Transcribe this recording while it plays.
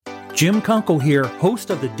Jim Kunkel here, host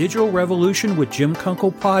of the Digital Revolution with Jim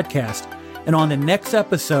Kunkel podcast. And on the next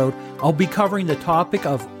episode, I'll be covering the topic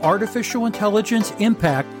of artificial intelligence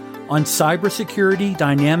impact on cybersecurity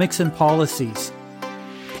dynamics and policies.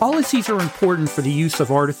 Policies are important for the use of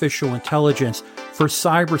artificial intelligence for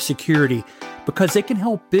cybersecurity because they can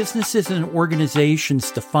help businesses and organizations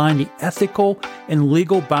define the ethical and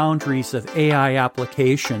legal boundaries of AI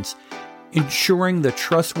applications, ensuring the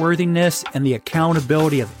trustworthiness and the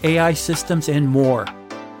accountability of AI systems and more.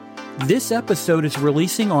 This episode is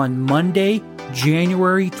releasing on Monday,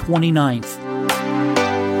 January 29th.